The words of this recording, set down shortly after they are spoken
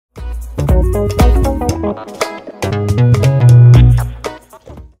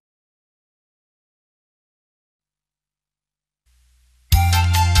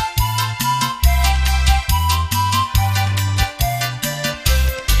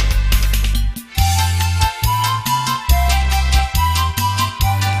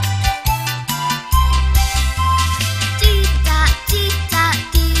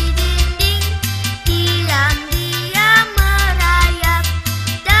di dinding, diam-diam merayap.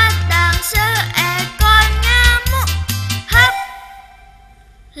 Datang seekor nyamuk, hap,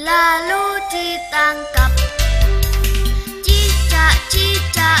 lalu ditangkap.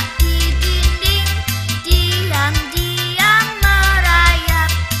 Cicak-cicak di dinding, diam-diam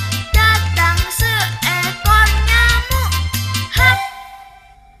merayap. Datang seekor nyamuk, hap,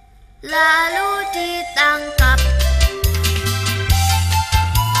 lalu ditangkap.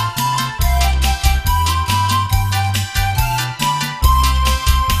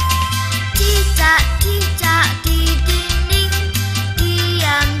 Cicak-cicak di dinding,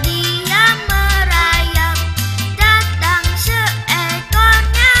 diam-diam merayap. Datang seekor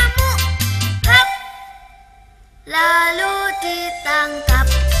nyamuk, hap, lalu ditangkap.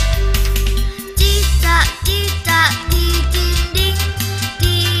 Cicak-cicak di dinding,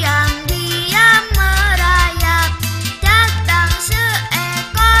 diam-diam merayap. Datang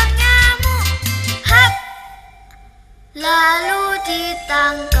seekor nyamuk, hap, lalu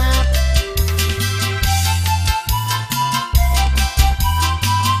ditangkap.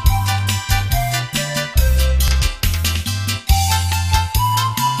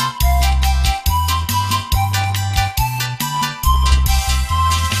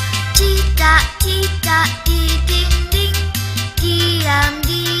 Cicak-cicak di dinding,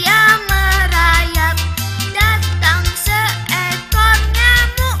 diam-diam merayap. Datang seekor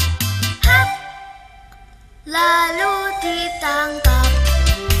nyamuk, hap, lalu ditangkap.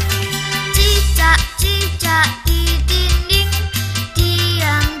 Cicak-cicak di dinding,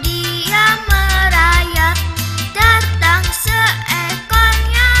 diam-diam merayap. Datang seekor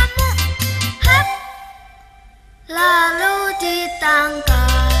nyamuk, hap, lalu ditangkap.